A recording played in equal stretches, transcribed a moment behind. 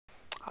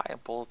Hi, I'm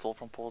Politol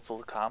from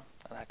Politol.com,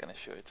 and I'm going to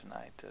show you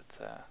tonight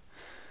that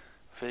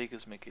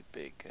Vegas Make It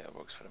Big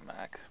works for the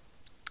Mac.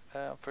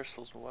 First,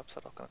 also the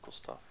website, all kind of cool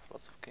stuff,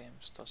 lots of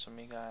games, tons of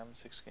Amiga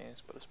IM6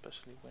 games, but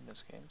especially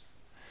Windows games.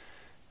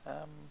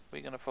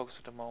 We're going to focus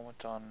at the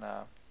moment on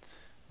the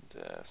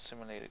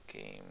simulated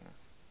game.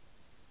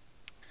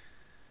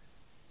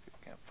 If you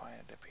can find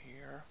it up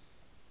here,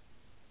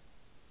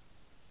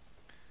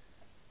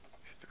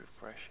 should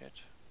refresh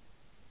it.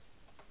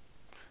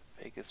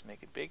 Vegas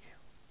Make It Big.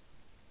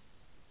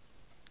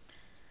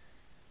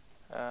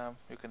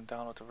 You can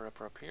download the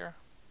wrapper up here.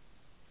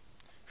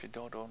 If you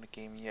don't own the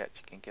game yet,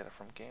 you can get it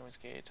from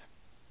Gamersgate.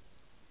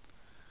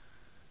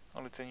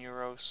 Only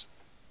 €10.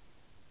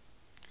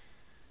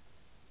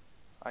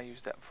 I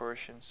use that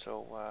version,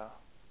 so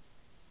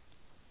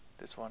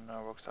this one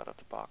works out of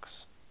the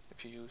box.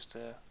 If you use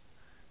the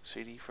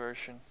CD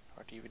version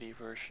or DVD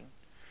version,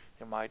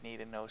 you might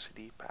need an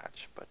OCD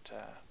patch, but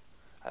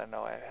I don't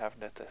know, I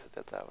haven't tested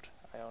that out.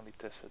 I only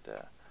tested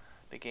the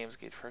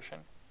Gamesgate version.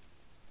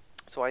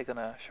 So I'm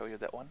gonna show you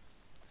that one.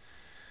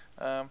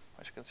 As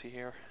you can see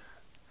here,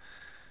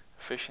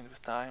 efficient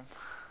with time.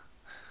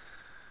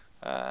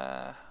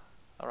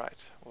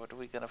 Alright, what are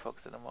we gonna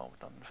focus at the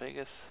moment on?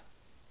 Vegas.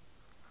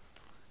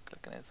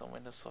 Clicking install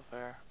Windows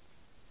software.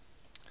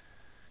 Go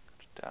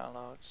to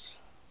downloads.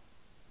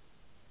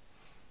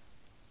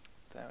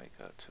 Then we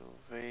go to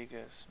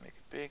Vegas, make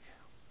it big.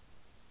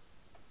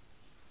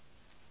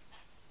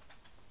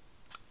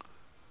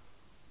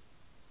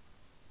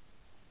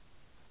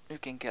 You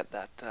can get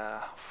that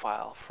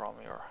file from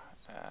your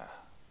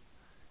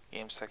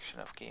game section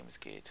of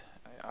Gamesgate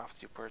after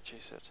you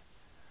purchase it.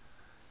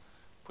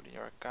 Put in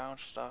your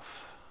account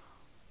stuff.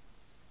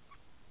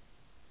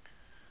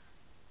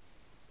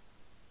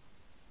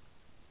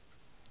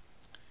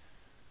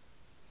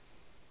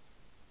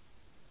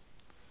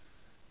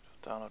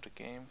 Download the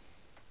game.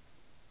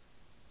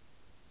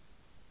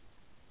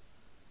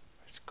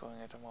 It's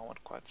going at the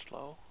moment quite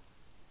slow.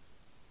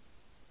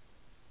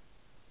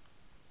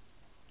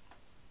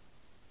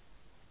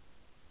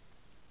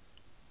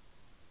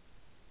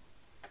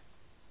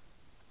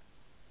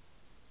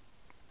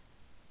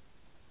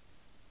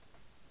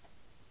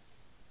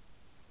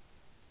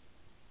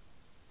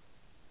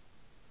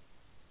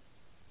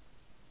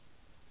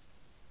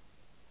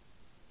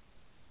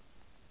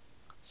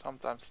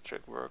 Sometimes the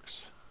trick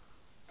works.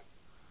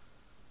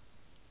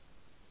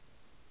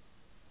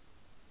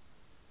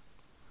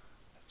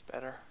 That's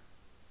better.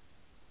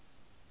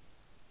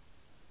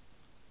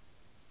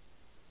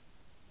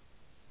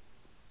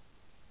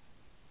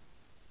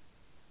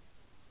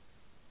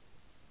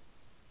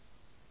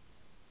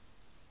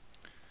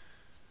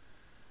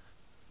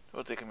 It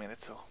will take a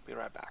minute, so be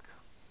right back.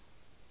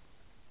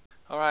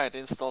 Alright,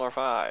 installer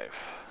 5.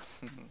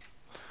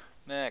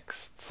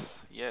 Next.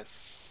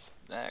 Yes,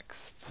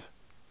 next.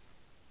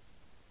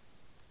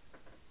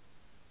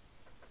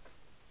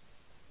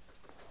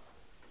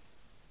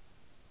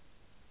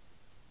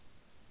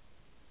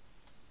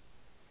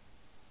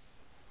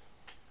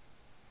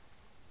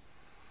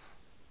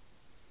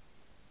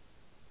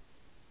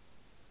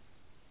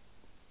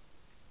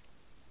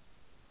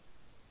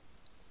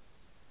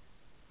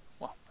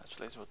 Well,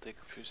 actually it will take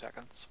a few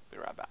seconds. Be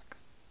right back.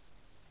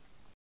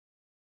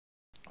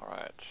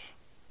 Alright.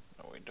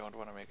 No, we don't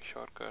want to make a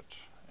shortcut,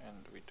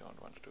 and we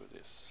don't want to do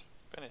this.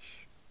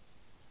 Finish.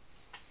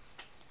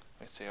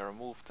 We say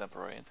remove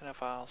temporary internet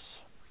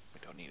files. We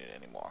don't need it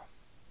anymore.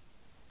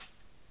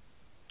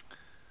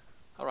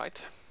 Alright.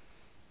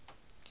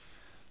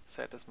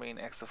 Set as main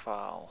exe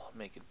file,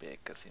 make it big,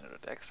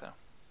 casino.exe.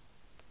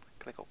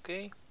 Click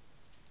OK.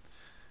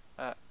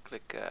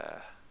 Click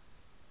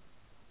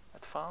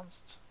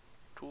Advanced,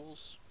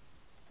 Tools,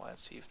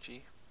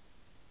 YCFG.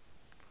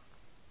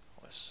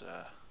 Let's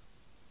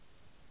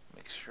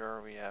make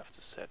sure we have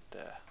to set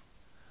the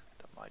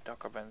My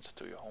Documents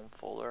to your home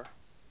folder.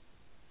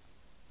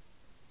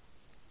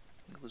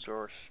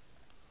 Users.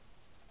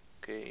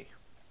 Okay.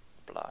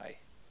 Apply.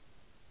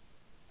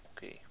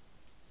 Okay.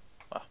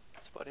 Well,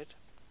 that's about it.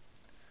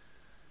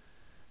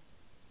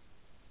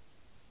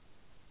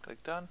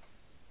 Click Done.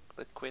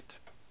 Click Quit.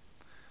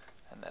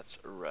 And let's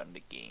run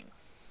the game.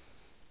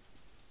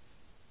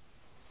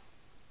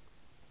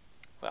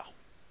 Well,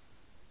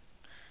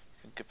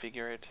 you can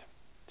configure it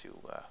to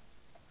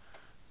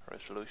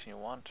resolution you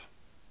want.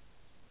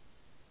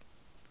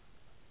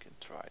 You can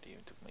try it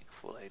even to make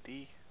full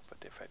HD, but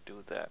if I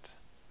do that,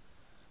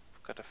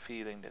 I've got a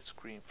feeling that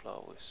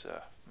ScreenFlow is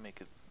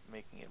making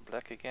it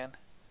black again.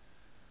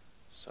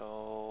 So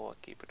I'll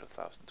keep it to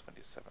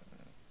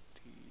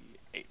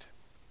 1078.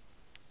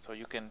 So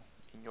you can,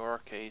 in your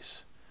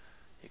case,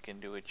 you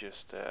can do it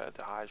just the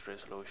highest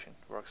resolution,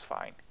 works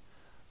fine.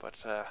 But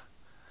to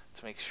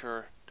make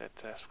sure that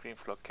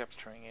ScreenFlow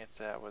capturing it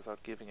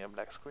without giving a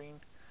black screen,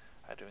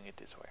 I'm doing it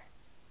this way.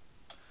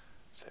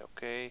 Say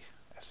OK,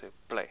 I say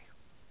play.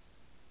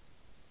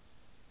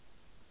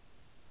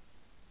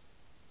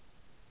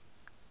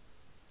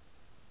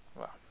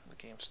 Well, the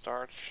game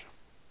starts.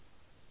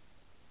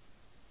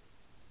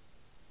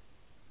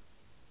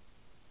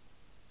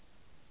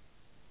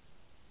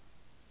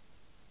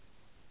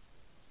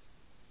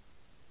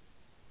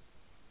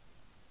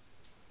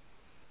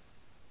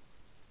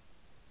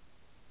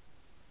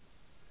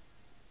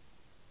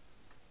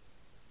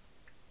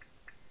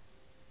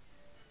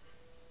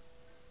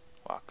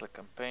 Click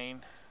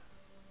campaign.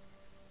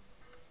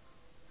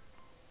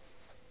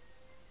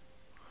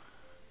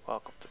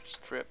 Welcome to the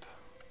strip.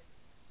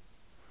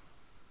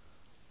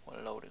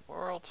 We're loading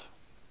world.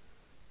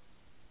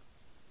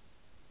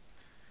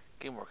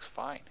 Game works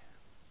fine.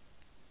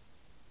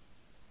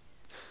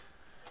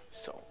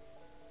 So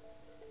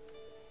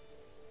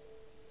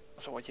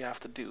what you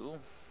have to do,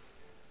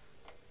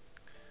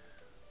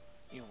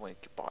 you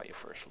make buy your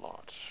first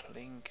lot.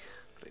 Link,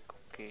 click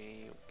OK,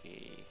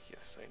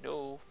 yes I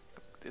know.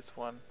 Click this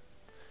one.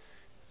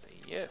 Say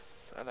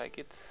yes, I like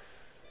it.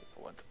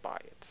 I want to buy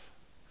it.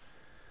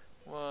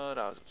 What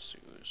else of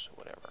shoes,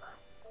 whatever.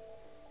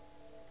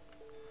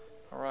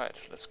 Alright,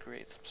 let's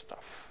create some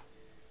stuff.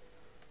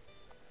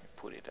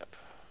 Put it up.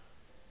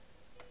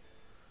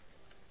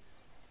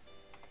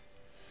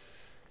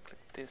 Click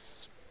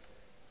this.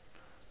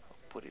 I'll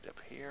put it up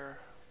here.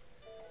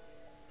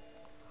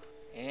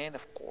 And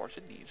of course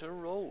it needs a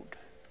road.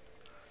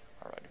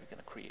 Alright, we're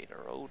gonna create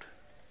a road.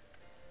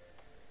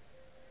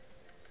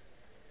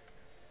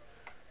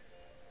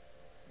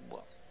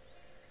 Well,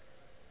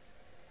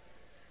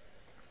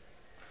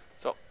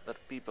 so that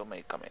people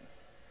may come in.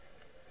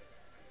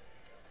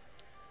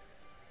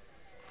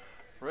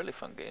 Really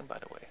fun game, by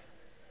the way.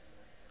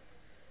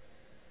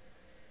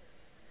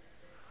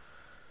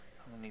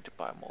 I need to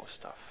buy more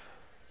stuff.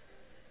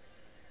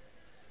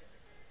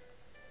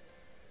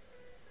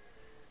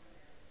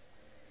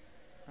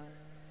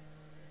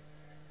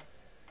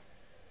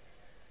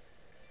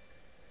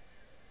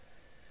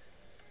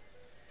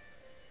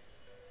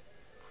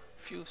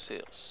 Few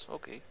sales,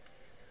 okay.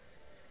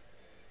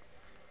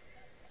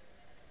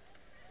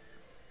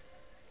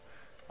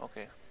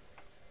 Okay.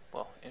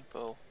 Well,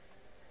 info.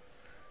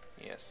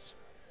 Yes.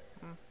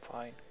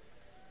 Fine.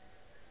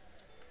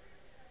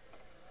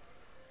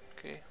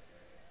 Okay.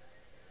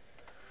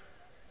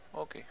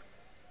 Okay.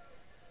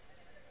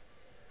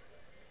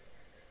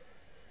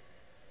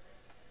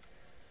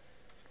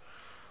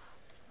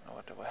 Now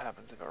what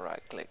happens if I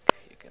right click?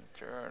 You can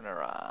turn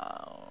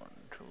around.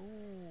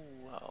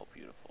 Ooh, how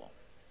beautiful.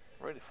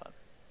 Really fun.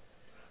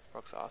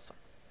 Works awesome.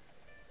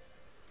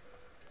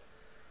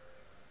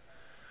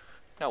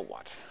 Now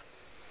what?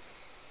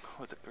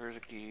 With the cursor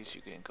keys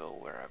you can go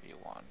wherever you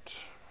want.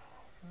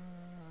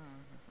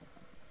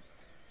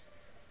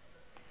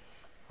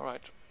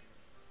 Alright.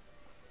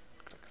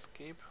 Click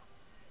escape.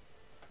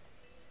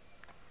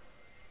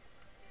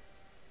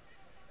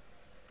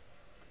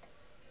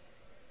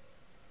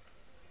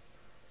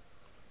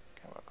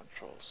 Camera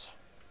controls.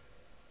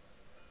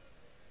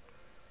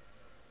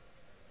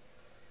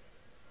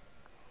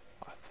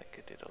 I think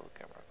it did all the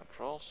camera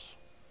controls.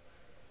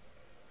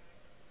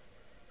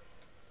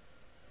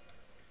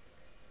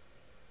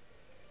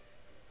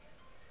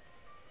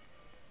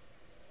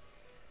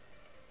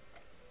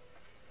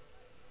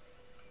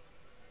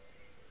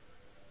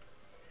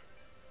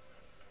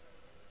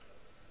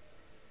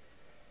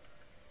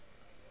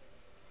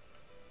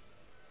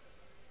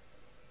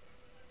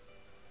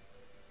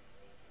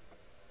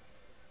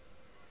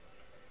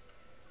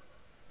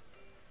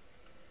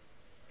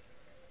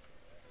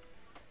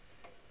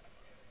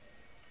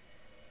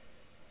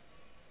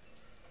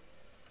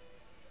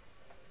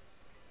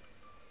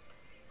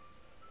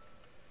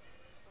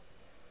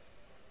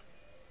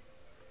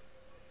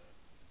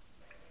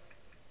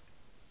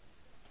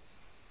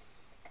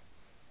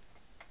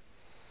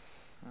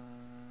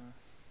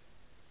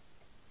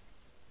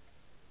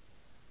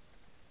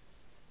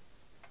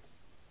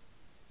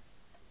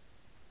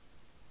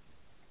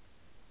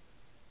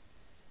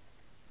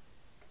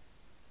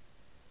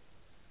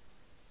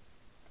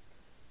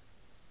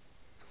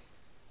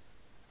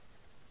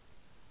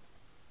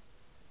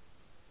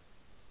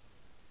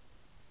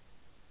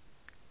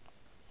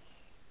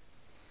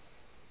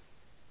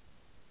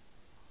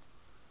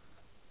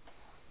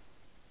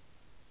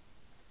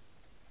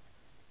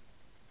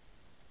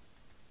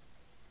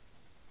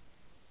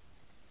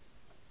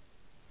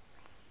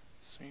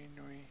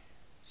 Scenery,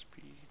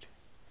 speed.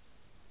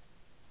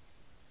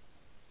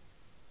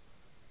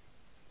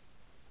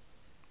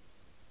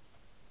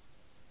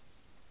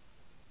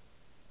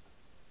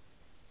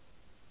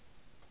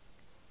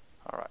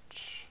 Alright.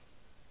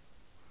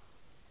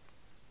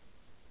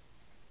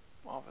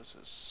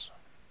 Offices.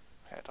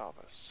 Head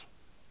office.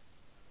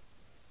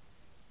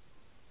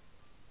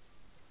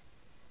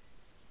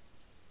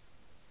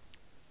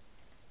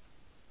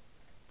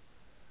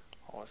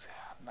 Always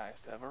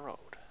nice to have a road.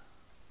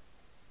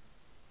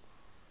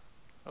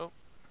 Oh.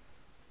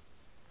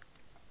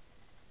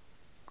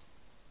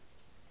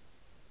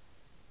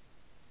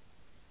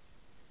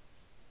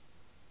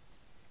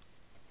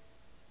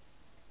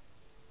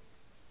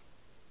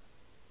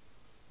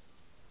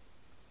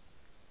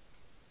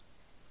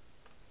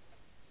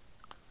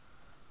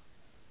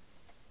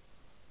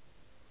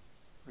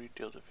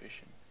 Retail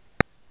division.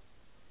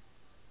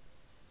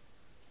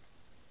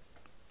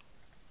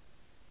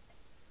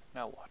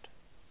 Now what?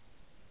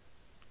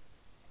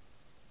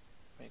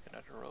 Make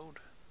another road.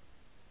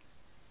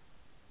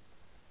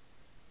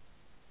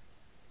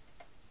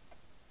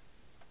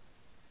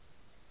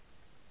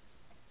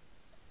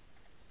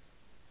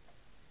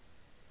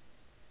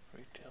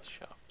 Sales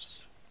shops.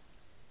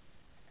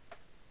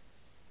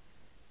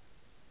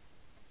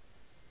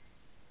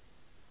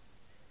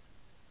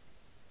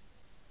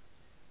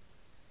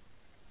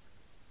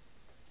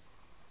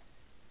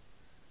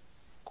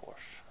 Of course,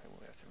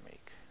 we have to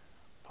make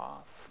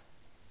path.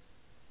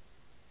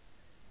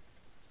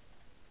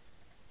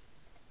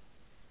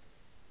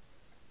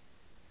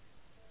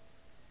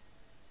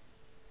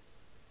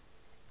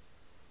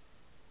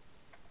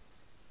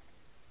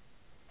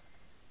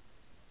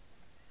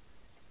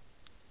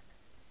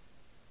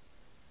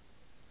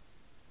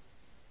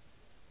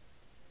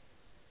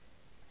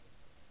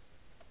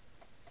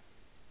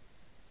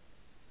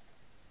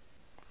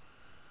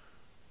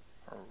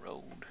 A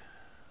road.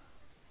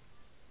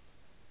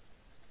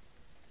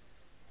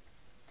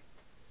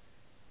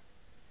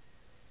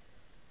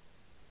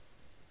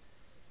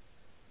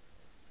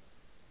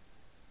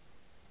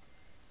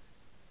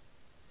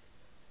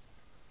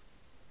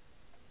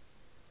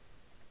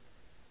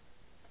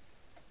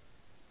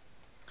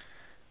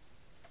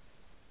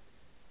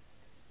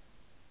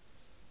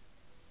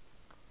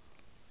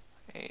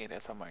 Hey,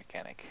 that's a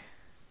mechanic.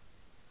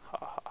 Ha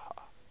ha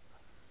ha.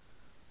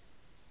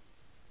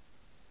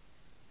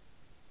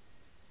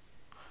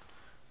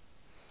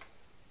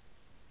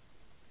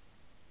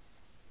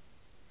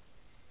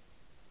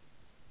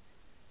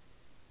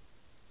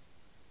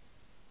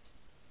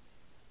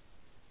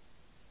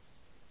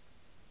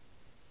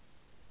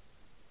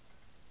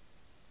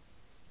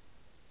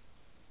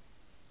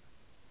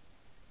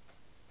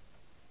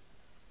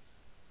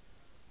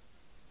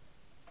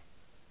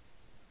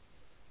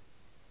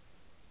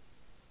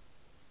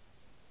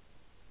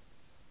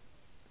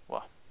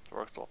 Well, it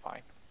works all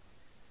fine.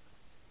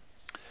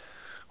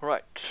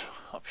 Right,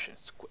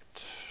 options quit.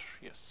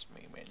 Yes,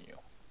 main menu.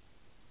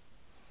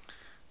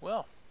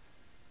 Well,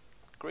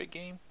 great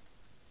game.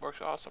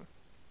 Works awesome.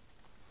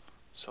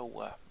 So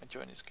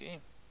enjoy this game.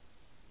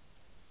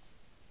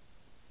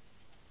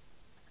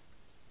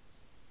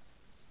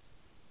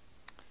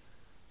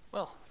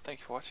 Well, thank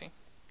you for watching.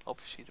 Hope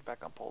to see you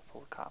back on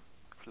Pulse.com.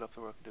 If you love the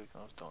work I do, you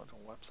can always donate on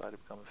the website to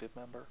become a VIP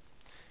member,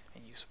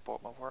 and you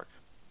support my work.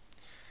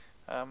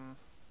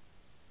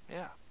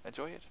 Yeah,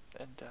 enjoy it,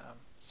 and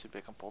see you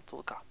back on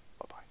Pulse.com.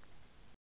 Bye bye.